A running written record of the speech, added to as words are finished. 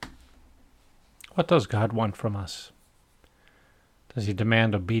What does God want from us? Does he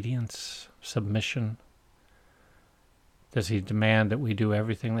demand obedience, submission? Does he demand that we do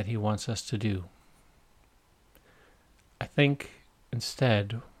everything that he wants us to do? I think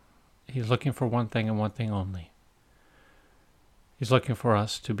instead, he's looking for one thing and one thing only. He's looking for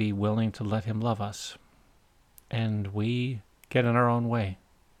us to be willing to let him love us. And we get in our own way.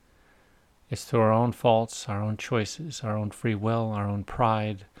 It's through our own faults, our own choices, our own free will, our own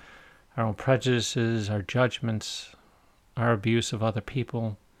pride, our own prejudices, our judgments, our abuse of other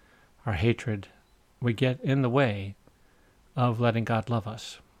people, our hatred. We get in the way of letting God love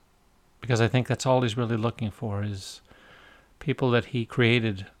us. Because I think that's all he's really looking for, is people that he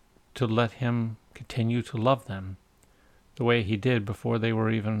created to let him continue to love them the way he did before they were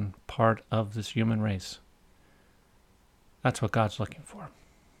even part of this human race. That's what God's looking for.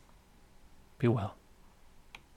 Be well.